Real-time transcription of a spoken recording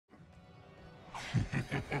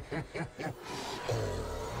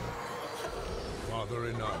Father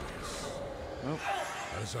Inarius,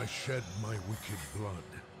 as I shed my wicked blood,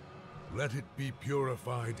 let it be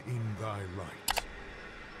purified in thy light.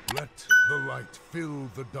 Let the light fill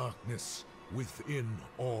the darkness within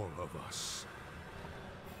all of us.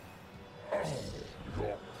 Oh,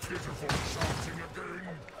 your pitiful shouting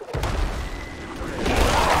again!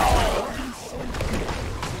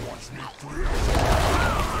 Watch me please.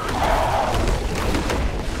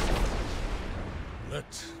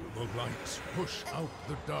 Let the light push out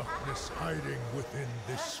the darkness hiding within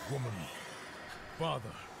this woman.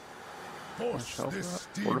 Father, force this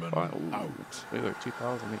demon out. Maybe like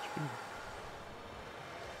 2,000 HP.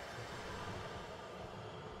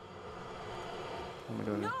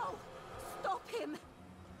 No! Stop him!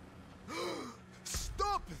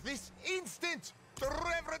 Stop this instant! The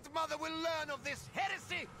Reverend Mother will learn of this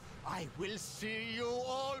heresy! I will see you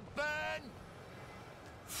all burn!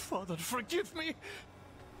 Father, forgive me!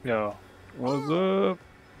 Yo, what's up?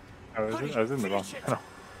 I was in the wrong channel.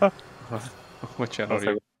 What channel are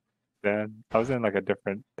you? Then I was in like a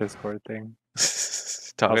different Discord thing.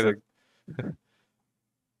 Talking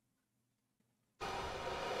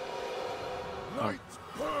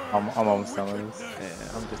I'm almost done with this.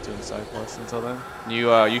 Yeah, I'm just doing side quests until then.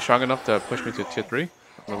 You strong enough to push me to tier 3?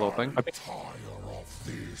 The little thing? I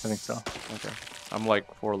think so. Okay. I'm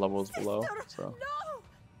like 4 levels below, so.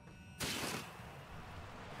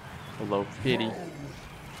 Below 50. No!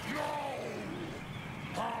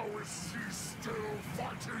 How is she still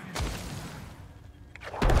fighting?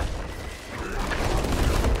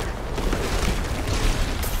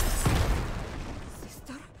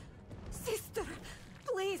 Sister,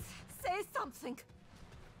 please say something.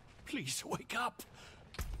 Please wake up.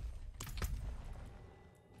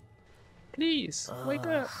 Please, wake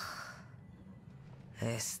up.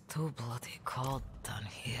 It's too bloody cold down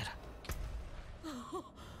here.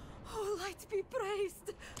 Oh, light be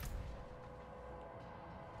praised.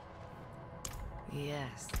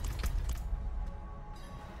 Yes.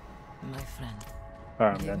 My friend.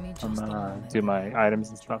 Alright, Give then me I'm just a gonna moment. do my items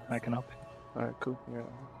and stuff and I can help. Alright, cool. Yeah.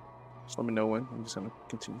 Just let me know when. I'm just gonna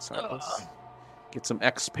continue side quests. Get some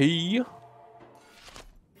XP.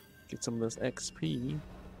 Get some of this XP.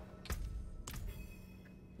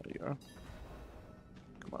 There you are.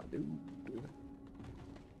 Come on, dude.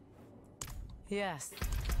 Yes.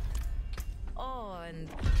 Oh, and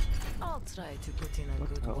I'll try to put in a What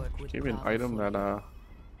good the hell? work with Give me an power item for that you. I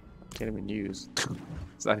can't even use.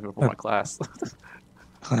 It's not even for my class.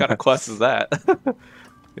 What kind of quest is that?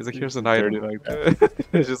 He's like, here's an item. Like that.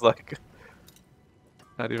 It's just like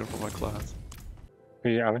not even for my class.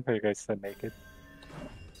 Yeah, I like how you guys said naked.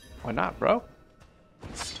 Why not, bro?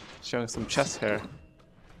 Showing some chest hair.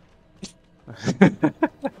 Let's get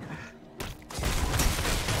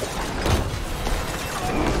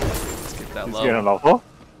that He's low. getting a level?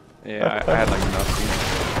 Yeah, I had like enough.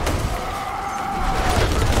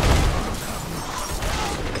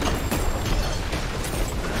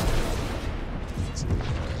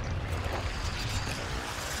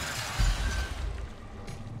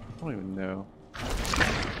 I don't even know.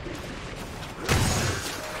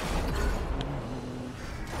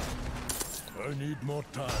 I need more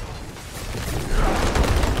time.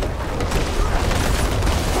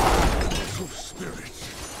 Of spirit.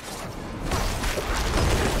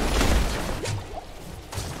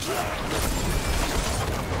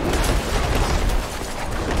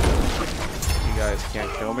 You guys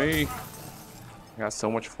can't kill me. I got so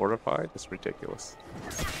much fortified, it's ridiculous.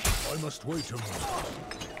 I must wait a moment.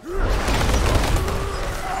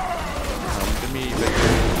 Come to me, baby.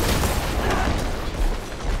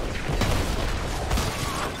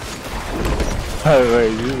 Oh,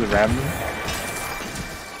 wait, you just ram me?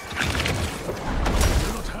 I do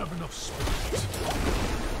not have enough spirit.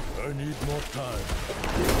 I need more time.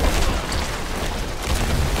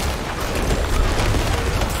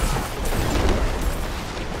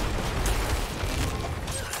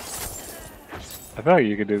 I feel like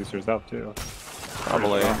you could do this yourself too.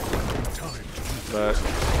 Probably. But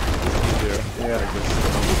easier. Yeah. Like this.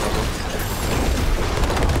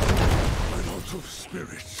 I'm out of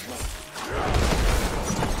spirit.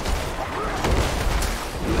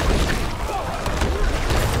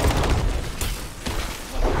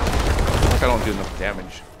 Like I don't do enough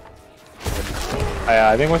damage.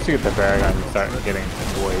 I think once you get the Paragon, you start getting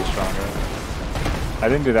way stronger. I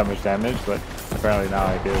didn't do that much damage, but apparently now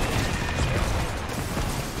I do.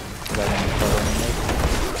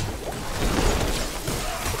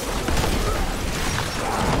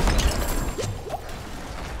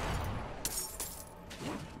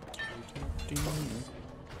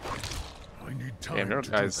 I need need time Damn, your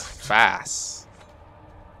to guy's do that. fast.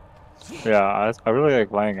 Yeah, I really like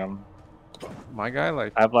playing him. My guy,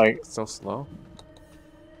 like, I have like, so slow.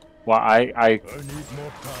 well, I need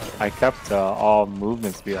more time. I kept all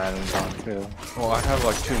movement speed items on too. Well, I have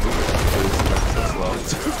like 2 movement speeds, but it's so slow.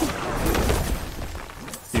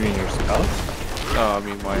 You mean your spells? No, I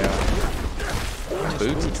mean my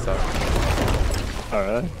boots and stuff. Oh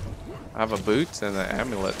really? I have a boots and an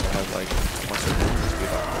amulet that has like a bunch of movement speed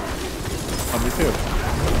on it. Oh, me too.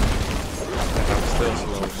 And I'm still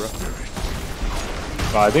slow, bro.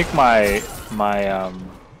 Well, I think my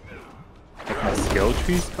like my skill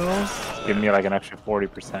tree spells give me like an extra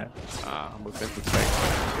 40%. I'm with it, it's like,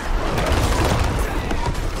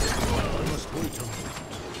 I must wait a moment.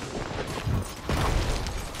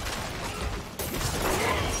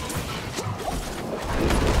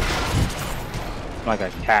 Like a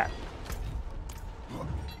cat.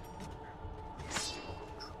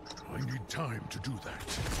 I need time to do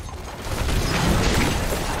that.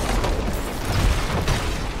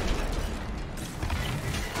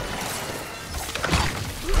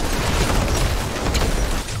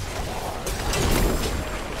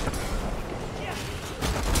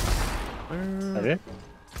 That it?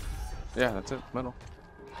 yeah, that's it, metal.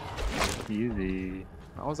 Easy.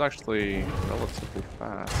 I was actually relatively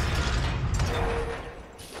fast.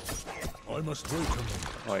 I must wait a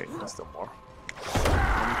moment. Wait, there's still more.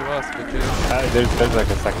 Come to us, bitches. There's like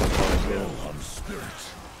a second floor too. On spirit.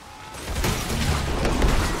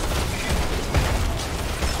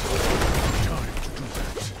 Time to do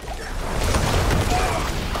that.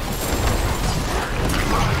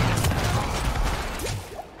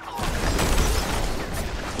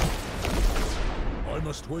 I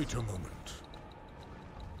must wait a moment.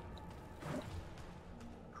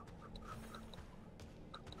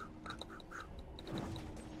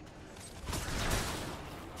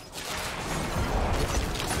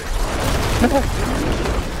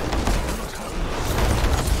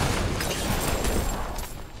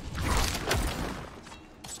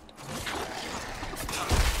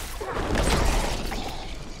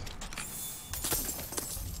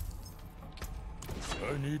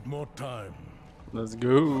 I need more time. Let's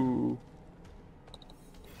go.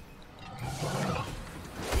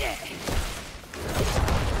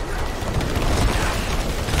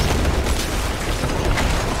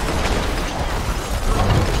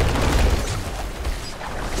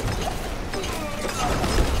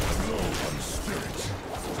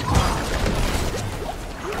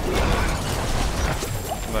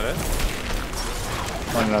 Is that it?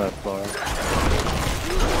 On another floor.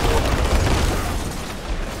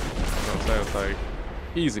 So it's like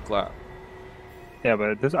easy clap. Yeah,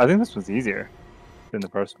 but I think this one's easier than the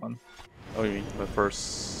first one. Oh, you mean the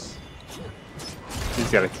first? You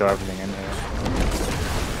just gotta kill everything in here.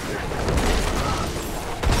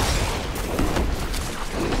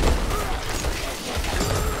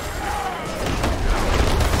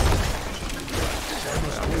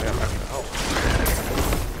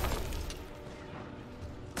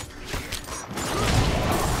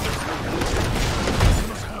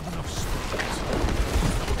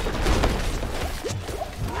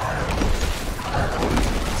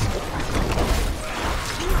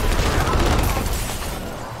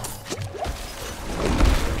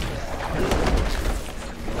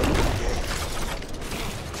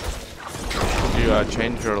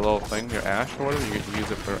 Change your little thing, your ash or whatever, you can use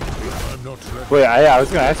it for. I'm not ready. Wait, I was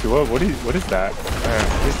gonna ask you what is that? Yeah. What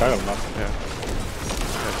are you talking about?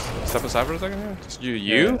 Yeah. Step aside for a second here. Just you.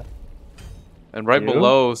 Yeah. And right You?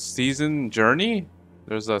 below season journey,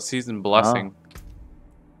 there's a season blessing.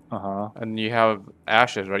 Uh-huh. And you have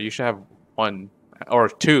ashes, right? You should have 1 or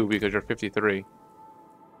 2 because you're 53.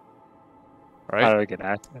 Right? How do I get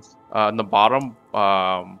access? In the bottom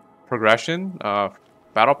progression,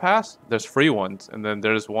 battle pass, there's free ones, and then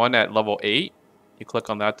there's one at level 8. You click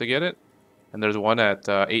on that to get it, and there's one at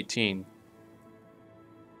 18.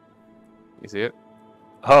 You see it?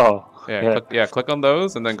 Oh. Yeah, click on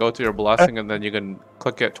those, and then go to your blessing, and then you can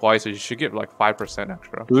click it twice, so you should get like 5%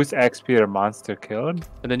 extra. Boost XP to monster killed.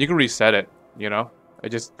 And then you can reset it. You know, it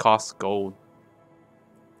just costs gold.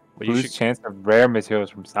 But you Boost should, chance of rare materials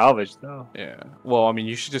from salvage though. yeah. Well, I mean,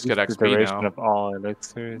 you should just get Boost the XP duration now. of all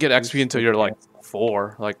elixirs. Get XP Boost until the you're like chance-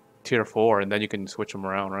 4, like tier 4, and then you can switch them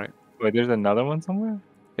around, right? Wait, there's another one somewhere?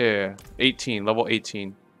 Yeah, 18, level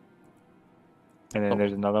 18. And then Oh.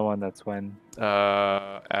 there's another one that's when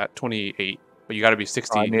At 28, but you gotta be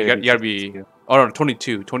 60. I You need gotta to be. 62. Oh no,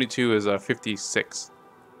 22. 22 is 56.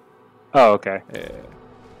 Oh, okay. Yeah.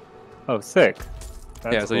 Oh, sick.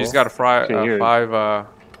 That's Yeah, so you just cool. gotta fry Okay, here. 5.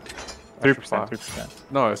 3%.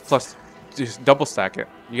 No, it's plus. Just double stack it.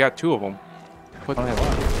 You got 2 of them. Put, Only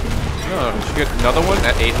one. no, you should get another one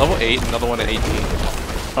at level 8, another one at 18.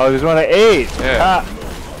 Oh, there's one at 8. Yeah.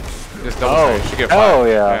 Ah. Just double Oh, you should get 5. hell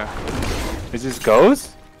yeah. It just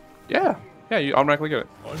goes? Yeah. Yeah, you automatically get it.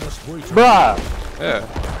 I must wait. Bruh! Yeah.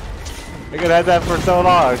 I could have that for so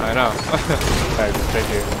long. I know. Alright, just thank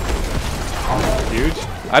you. Huge?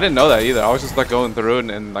 I didn't know that either. I was just like going through it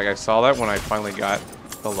and like I saw that when I finally got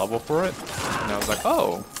the level for it. And I was like,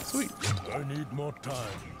 oh, sweet. I need more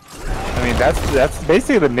time. I mean, that's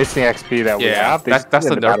basically the missing XP that we Yeah, have. that's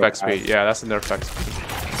the nerf battle XP. pass. Yeah, that's the nerf XP.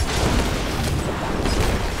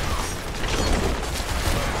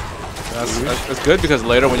 That's good because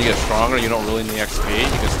later when you get stronger, you don't really need XP. You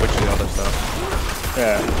can switch to the other stuff.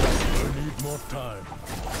 Yeah. I need more time.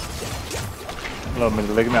 A little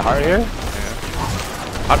Malignant heart here.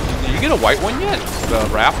 Yeah. Did you get a white one yet? The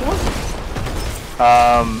wrath one?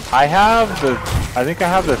 I think I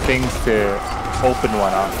have the things to open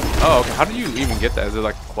one up. Oh, okay. How do you even get that? Is it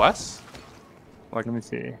like quests? Like, let me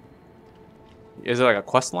see. Is it like a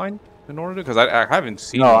quest line in order to? Because I haven't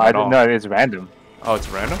seen. No, it I at all. don't. No, it's random. Oh, it's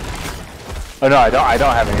random. Oh no, I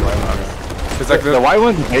don't have any white ones. It's like The white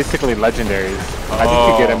ones are basically legendaries. I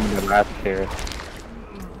think you get them in the last tier.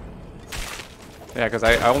 Yeah, because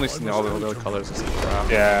I only seen all the other colors and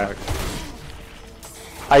stuff. Yeah. Like,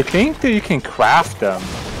 I think that you can craft them.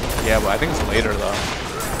 yeah, but I think it's later though.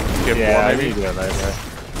 Tier 4 Yeah, maybe. I think you do it later.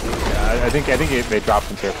 Yeah, I think they drop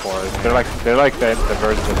in tier 4. They're like the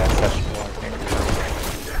versions of Ancestral, I think.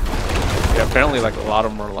 Yeah, apparently like a lot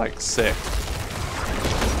of them are like sick.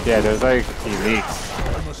 Yeah, there's like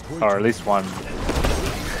elites, or at least one.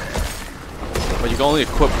 But you can only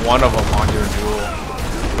equip one of them on your duel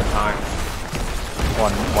at a time.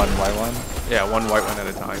 One white one. Yeah, one white one at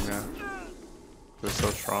a time. Yeah. They're so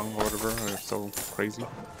strong or whatever. They're so crazy.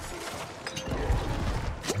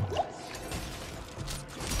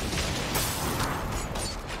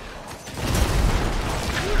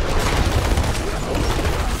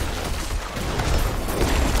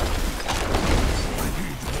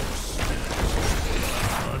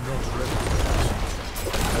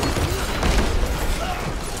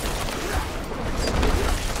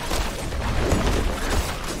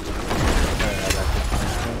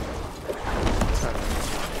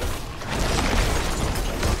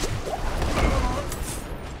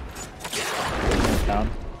 Town.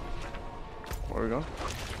 Where we go?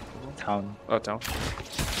 Town. Oh, town.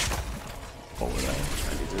 Over there.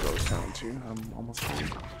 I need to go town too. I'm almost ready.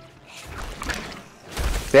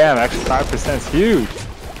 Damn, extra 5% is huge.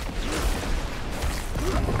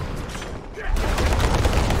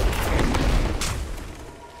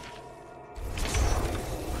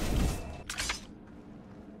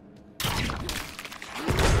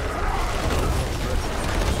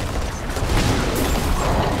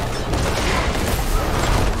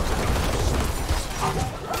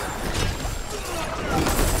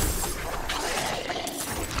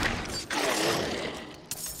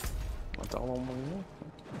 That's all I'm gonna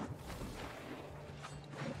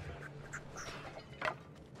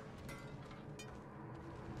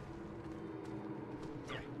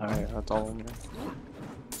Alright, that's all I'm gonna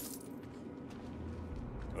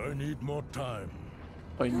I need more time.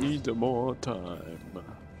 I need more time.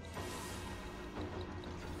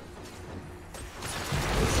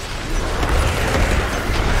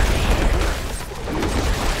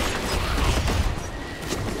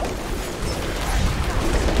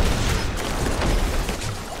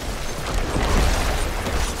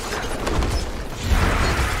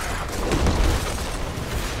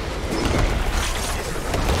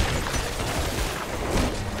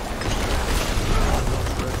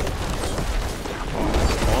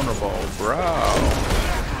 Vulnerable, bro.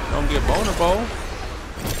 Don't get vulnerable.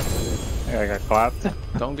 Yeah, I got clapped.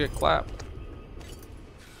 Don't get clapped.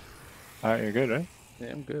 Alright, you're good, right?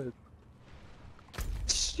 Yeah, I'm good.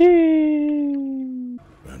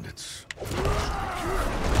 Bandits.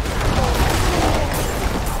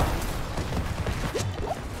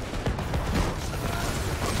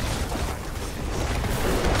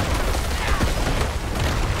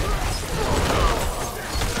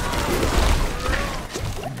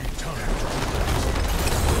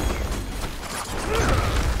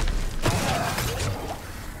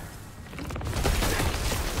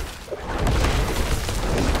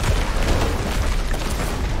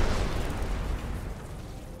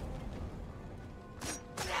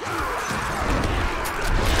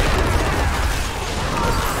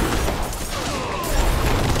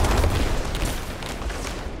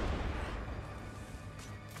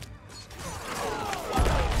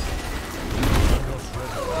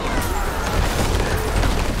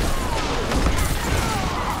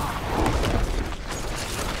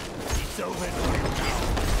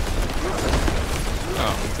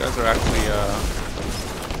 Oh, these guys are actually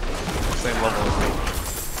same level as me.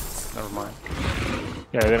 Never mind.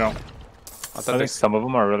 Yeah, they don't. I I thought think some of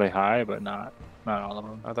them are really high, but not all of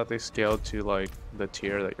them. I thought they scaled to like the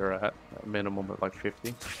tier that you're at minimum at like 50.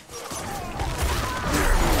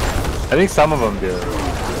 I think some of them do,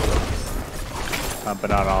 but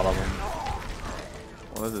not all of them.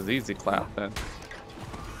 Well, this is easy clap then.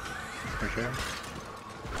 For sure.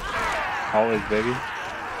 Always, baby. It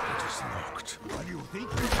is locked. What do you think?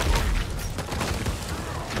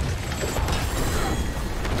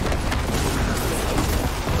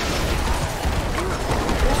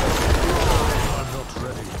 I'm not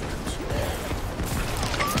ready yet.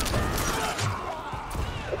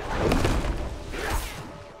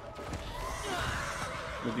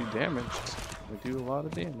 We do damage. We do a lot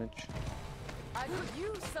of damage. I could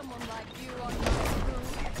use someone like you on my crew.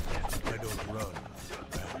 I don't run.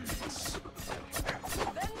 Bandits.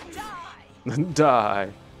 Then die! Die.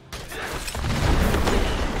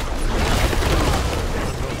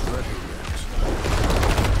 I'm not ready yet.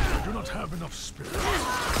 I do not have enough spirit. I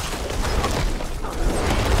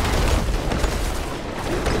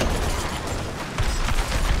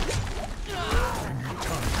need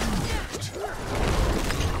time to do it.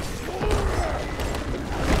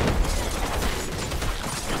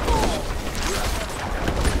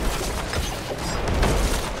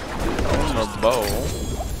 On the bow.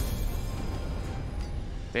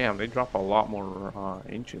 Damn, they drop a lot more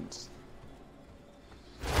ancients.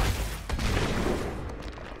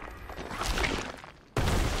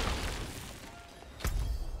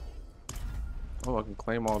 Oh, I can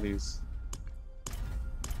claim all these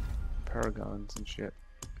paragons and shit.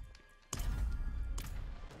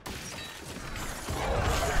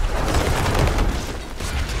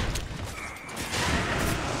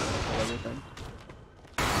 Everything.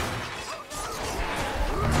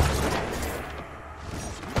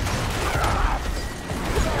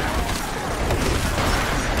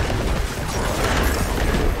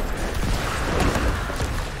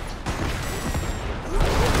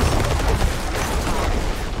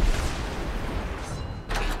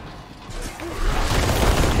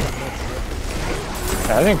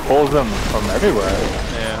 I think pulls them from everywhere.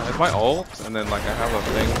 Yeah, it's my ult, and then like I have a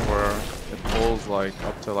thing where it pulls like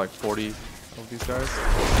up to like 40 of these guys.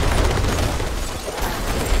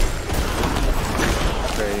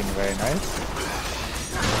 Very, very nice.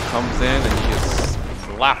 Comes in and you just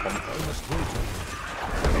slap him.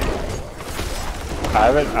 I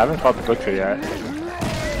haven't fought the butcher yet.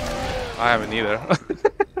 I haven't either.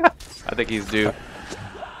 I think he's due.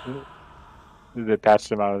 They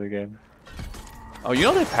patched him out of the game. Oh, you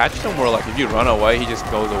know they patched him where like if you run away, he just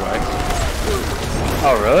goes away.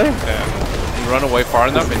 Oh really? Yeah. You run away far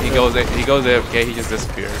enough and he goes AFK, he just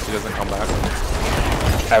disappears. He doesn't come back.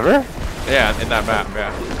 Ever? Yeah, in that map,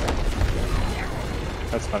 yeah.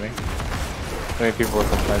 That's funny. I think people were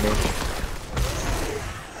complaining.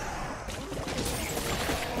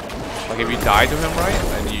 Like if you die to him, right,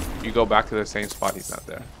 and you go back to the same spot, he's not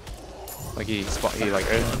there. Like he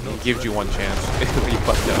gives you one chance. You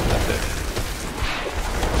fucked up, that's it.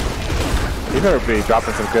 You better be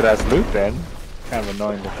dropping some good ass loot then. Kind of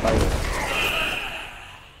annoying to fight with.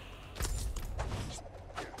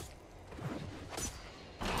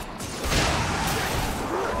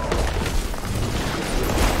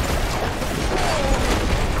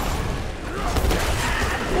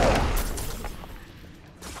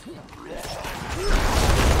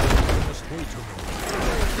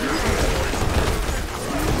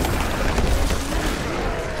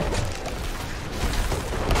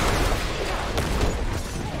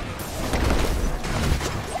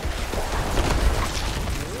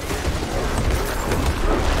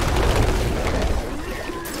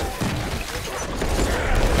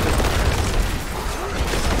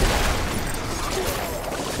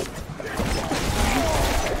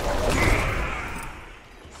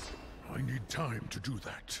 Time to do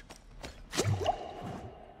that.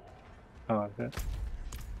 I like that.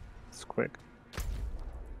 It's quick.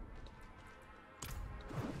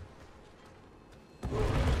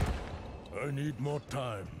 I need more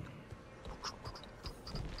time.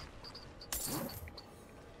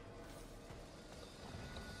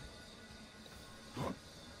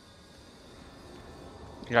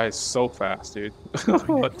 The guy is so fast, dude. I What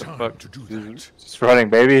need the time fuck? to do that. Just running,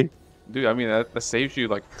 baby. Dude, I mean that saves you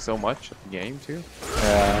like so much in the game too.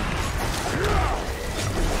 Yeah.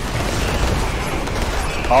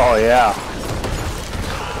 Oh yeah.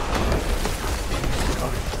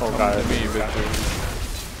 Oh god. Come to me, Victor.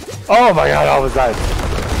 Oh my god, I was that.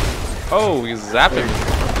 Oh, he's zapping.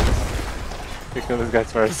 We kill this guy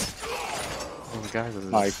first. Oh, guys, this is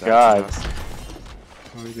My that's God. nuts.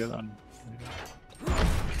 What do we get on?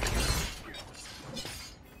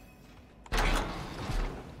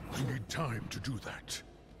 I need time to do that.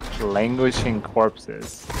 Languishing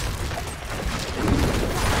corpses.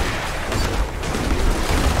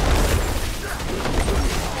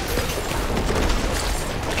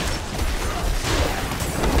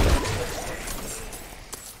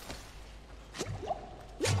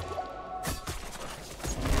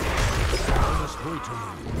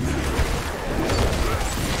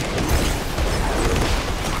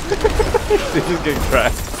 This is getting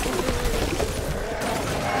crashed.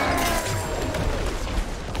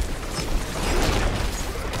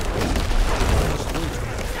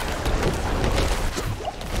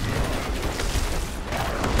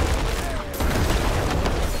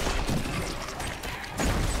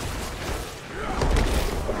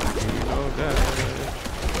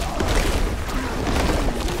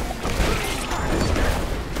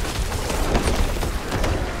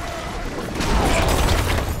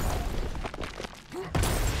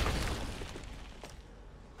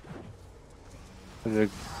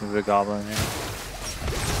 There's a goblin here.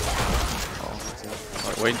 Oh, that's it.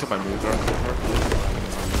 Alright, wait until my moves are over.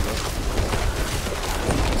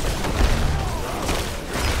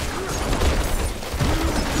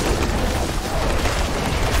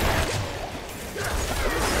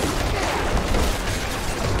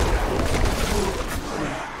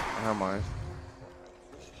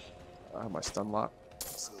 I have my stun lock.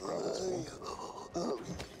 Let's grab this one.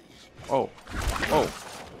 Oh. Oh.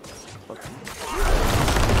 Fuck.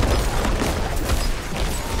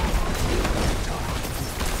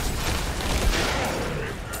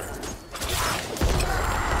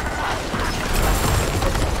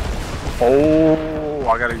 Oh,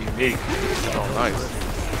 I got a unique. Oh, nice.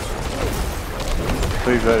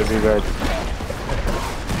 Please let it be good.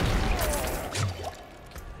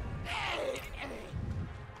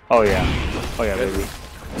 Oh yeah. Oh yeah, baby.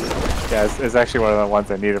 Yeah, it's actually one of the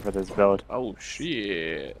ones I needed for this build. Oh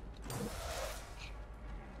shit.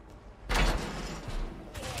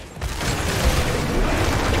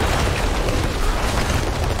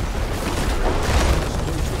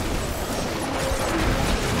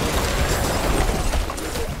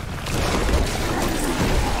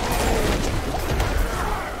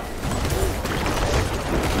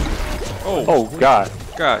 Oh god.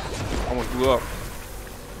 God. Almost blew up.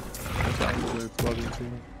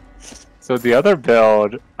 So the other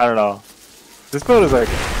build, I don't know. This build is like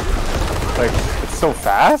it's so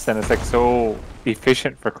fast and it's like so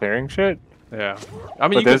efficient for clearing shit. Yeah. I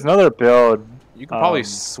mean, but there's another build. You can probably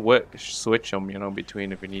switch them, you know,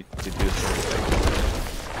 between if you need to do something.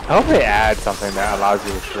 I hope they add something that allows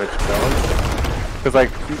you to switch builds. Because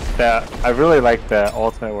like I really like the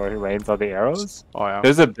ultimate where he rains all the arrows. Oh yeah.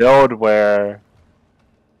 There's a build where,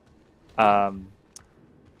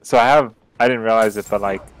 so I didn't realize it, but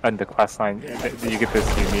like on the quest line, you get this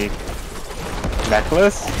unique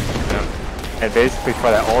necklace, and basically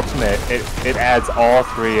for that ultimate, it adds all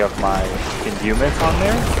 3 of my endowments on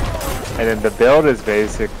there, and then the build is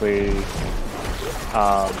basically,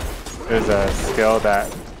 there's a skill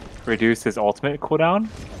that reduces ultimate cooldown.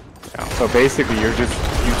 So basically, you just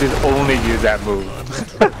only use that move,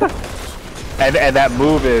 and that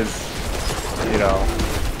move is, you know,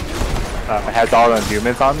 it has all the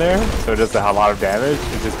endowments on there, so it does a lot of damage.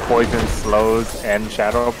 It just poison, slows, and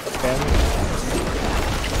shadow damage.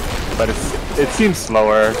 But it seems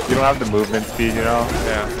slower. You don't have the movement speed, you know.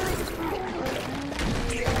 Yeah.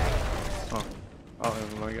 Oh,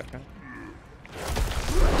 I got that.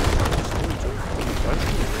 What?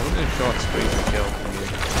 What did it show on space to kill?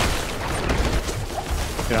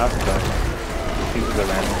 You don't have to die. These are the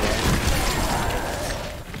random game.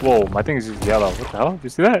 Whoa, my thing is just yellow. What the hell? Did you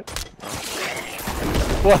see that?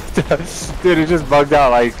 What the? Dude, it just bugged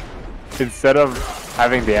out. Like, instead of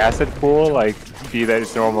having the acid pool, like, be that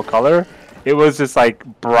its normal color, it was just, like,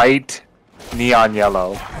 bright neon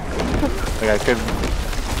yellow. Like, I couldn't...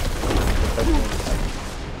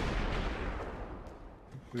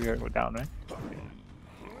 We gotta go down, right?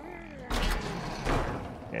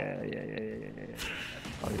 Yeah.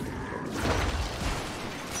 Oh, yeah.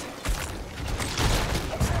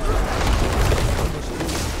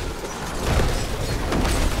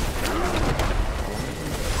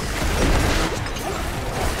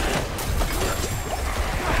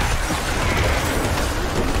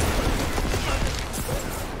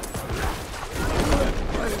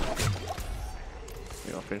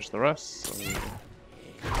 I'll finish the rest. So...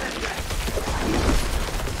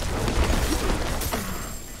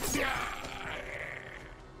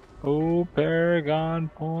 Oh, Paragon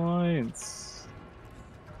points.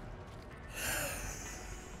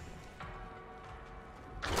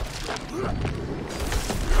 Okay,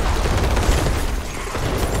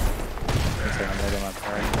 I'm ready, my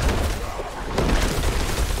party.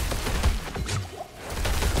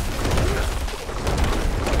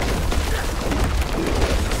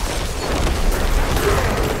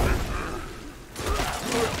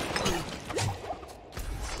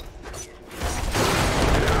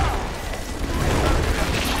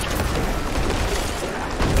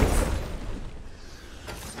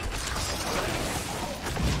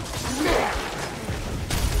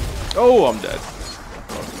 Oh, I'm dead.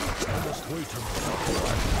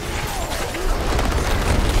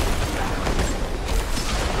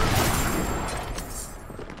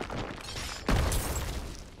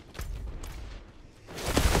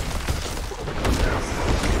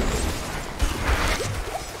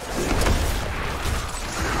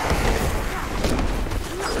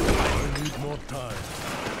 I need more time.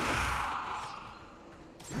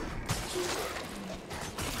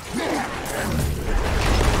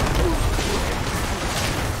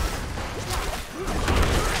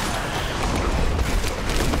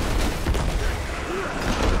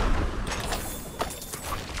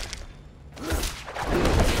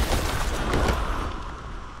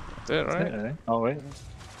 That's it, right? Yeah, oh, wait.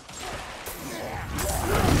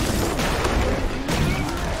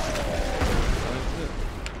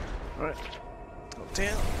 Alright. Oh,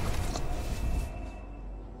 damn.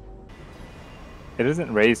 It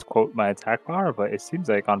doesn't raise, quote, my attack power, but it seems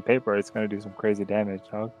like on paper it's gonna do some crazy damage,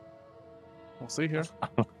 dog. We'll see here.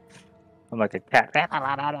 I'm like a cat.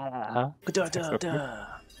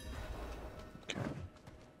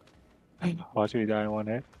 Okay. Watch me die in one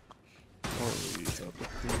hit. Holy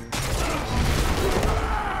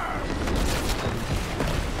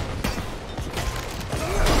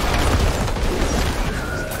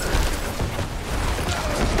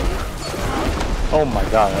Oh my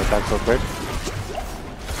god, that attacked so quick.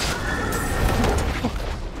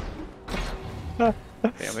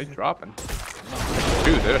 Damn, they dropping.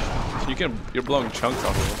 Dude, you're blowing chunks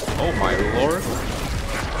off of them. Oh my lord.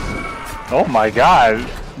 Oh my god,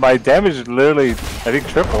 my damage literally, I think,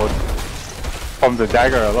 tripled from the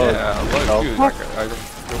dagger alone. Yeah, look, No. dude, you're blowing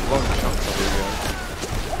chunks off of you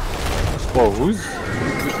guys. Whoa, who's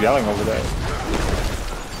yelling over there?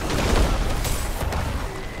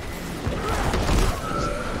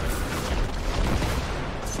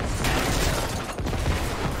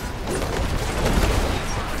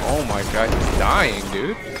 Oh my god, he's dying,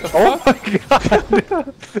 dude. What the Oh fuck? my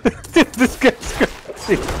god! Dude, this guy's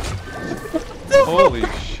crazy. Holy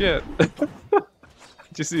shit.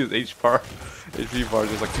 Did you see his HP bar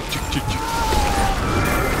just like chuk, chuk, chuk.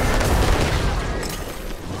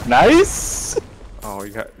 Nice! Oh,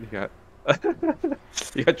 you got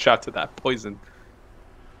you got trapped to that poison.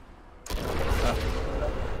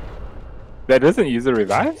 That doesn't use the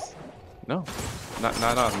revives? No.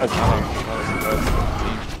 Not on team.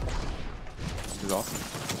 This is awesome.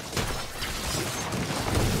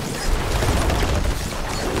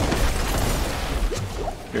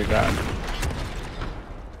 Dear god.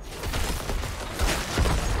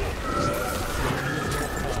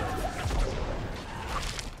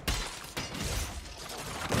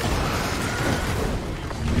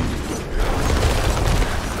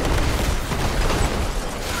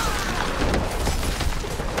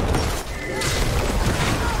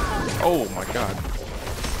 Oh my god.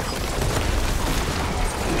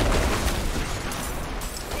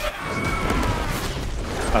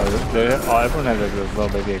 Oh, everyone has like those little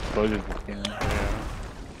baby explosions at the end.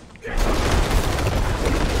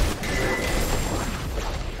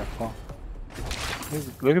 Careful.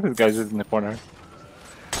 Look at this guy just in the corner.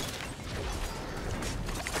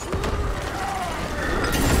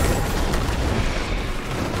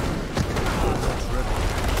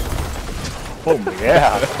 Oh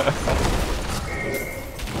yeah!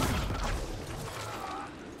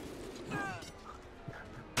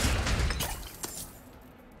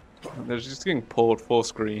 They're just getting pulled full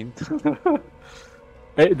screen.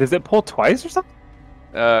 Hey, does it pull twice or something?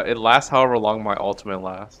 It lasts however long my ultimate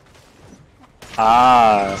lasts.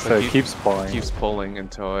 Ah, so it keep- keeps pulling. Keeps pulling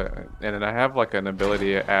until it, and then I have like an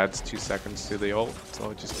ability that adds 2 seconds to the ult,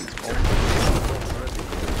 so it just keeps pulling.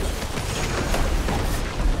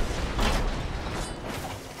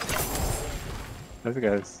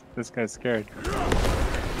 This guy's scared.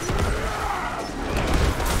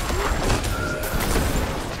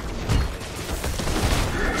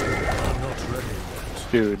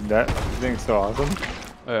 Dude, that thing's so awesome.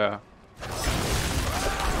 Yeah.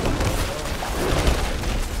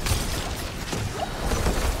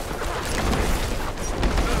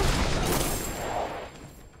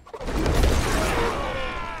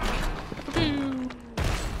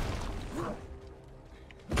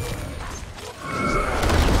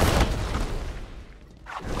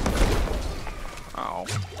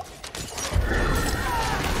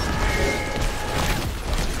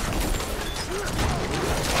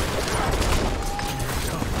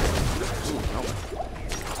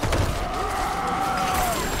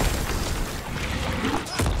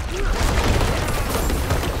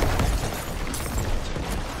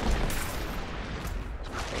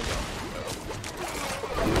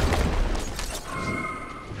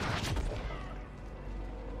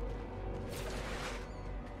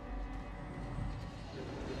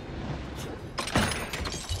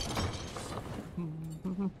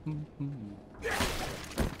 I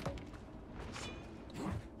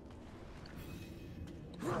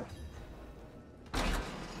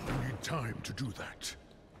need time to do that.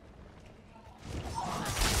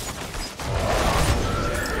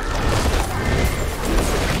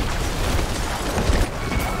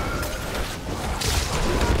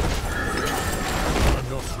 I'm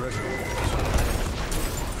not ready.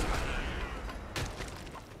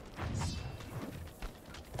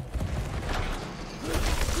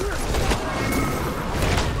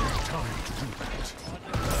 Time to do that.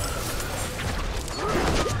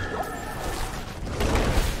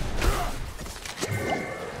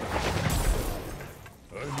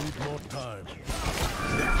 I need more time.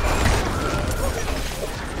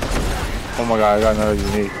 Oh my god, I got another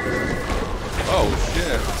unique. Oh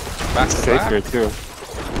shit. Back to Sacred back. too.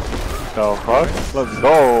 So fuck? Let's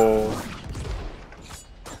go.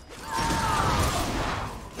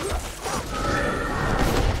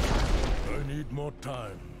 I need more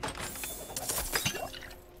time.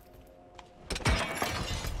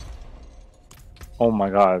 Oh my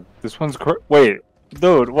god. This one's wait.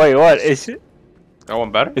 Dude, wait, what? Is it? That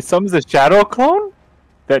one better? It summons a shadow clone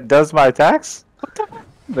that does my attacks? What the fuck?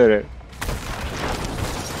 Did it?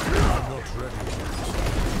 I'm not ready.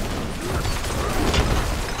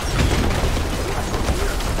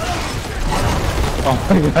 Oh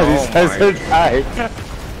my god, Oh these guys my are dying.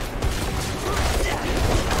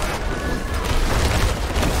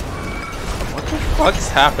 What's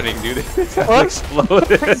happening, dude? It's What?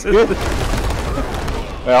 exploded.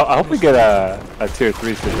 Well, I hope we get a tier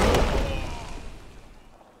 3 signal.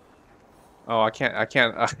 Oh, I can't.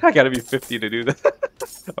 I gotta be 50 to do that.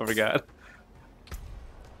 I forgot.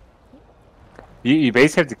 You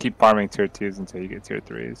basically have to keep farming tier 2s until you get tier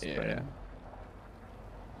 3s. Yeah.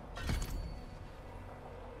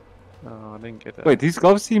 Oh, I didn't get that. Wait, these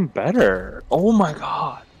gloves seem better. Oh my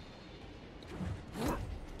god.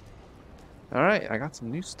 All right, I got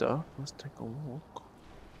some new stuff. Let's take a look.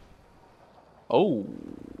 Oh.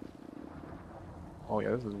 Oh yeah,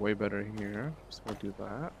 this is way better here. So we'll do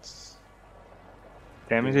that.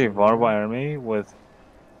 Damage a vulnerable enemy with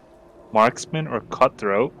marksman or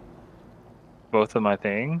cutthroat. Both of my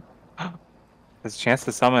thing. There's a chance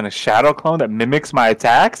to summon a shadow clone that mimics my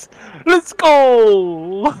attacks. Let's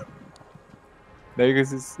go! There you guys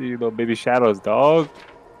see little baby shadows, dog.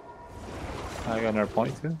 I got another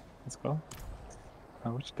point too. Let's go.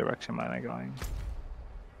 Which direction am I going?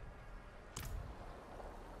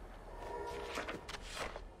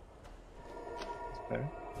 It's better.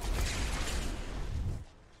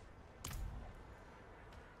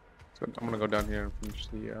 So I'm gonna go down here and finish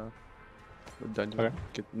the dungeon. Okay.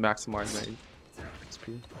 Get maximize my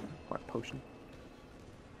XP, my potion.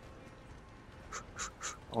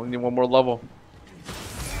 Only need one more level.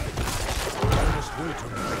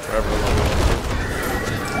 Forever level.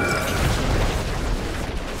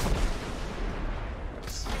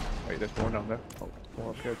 Nice. Wait, there's one down there. Oh, one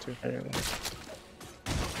up here too. There you go.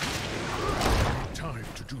 Time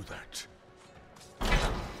to do that.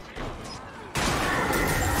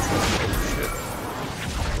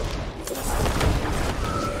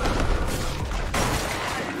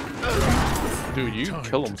 Dude, you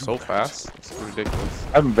kill him so fast. It's ridiculous.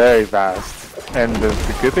 I'm very fast. And the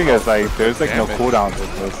good thing is, like, there's like no Damage. cooldowns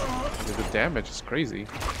with this. Dude, the damage is crazy.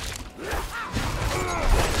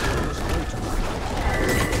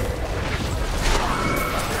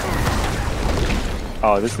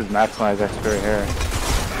 Oh, this is maximized XP right here.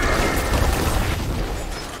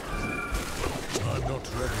 I'm not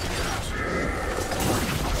ready.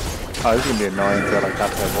 Oh, this is gonna be annoying to like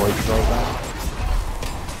have to avoid throws down.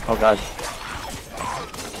 Oh god.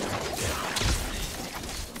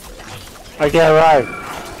 I can't ride.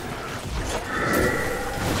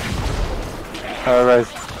 Alright.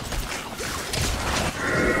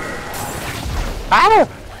 Ah!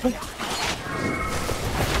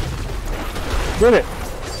 Did it.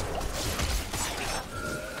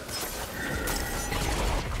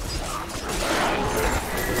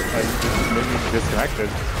 I just made me disconnected.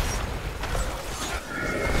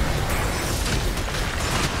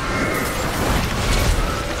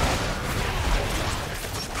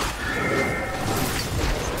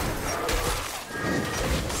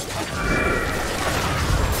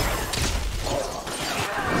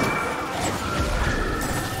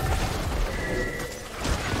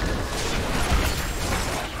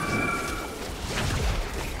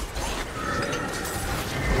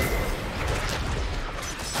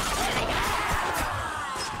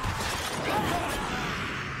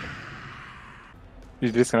 You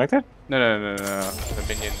disconnected? No. The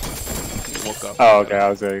minion woke up. Oh, okay. I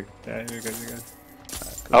was like, yeah, you're good, you're good.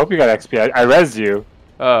 I hope you got XP. I rezzed you.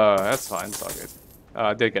 That's fine. It's all good.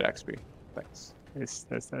 I did get XP. Thanks.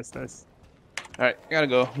 Nice. All right, I gotta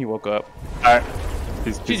go. He woke up. All right.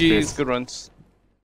 Peace, GG's. Good runs.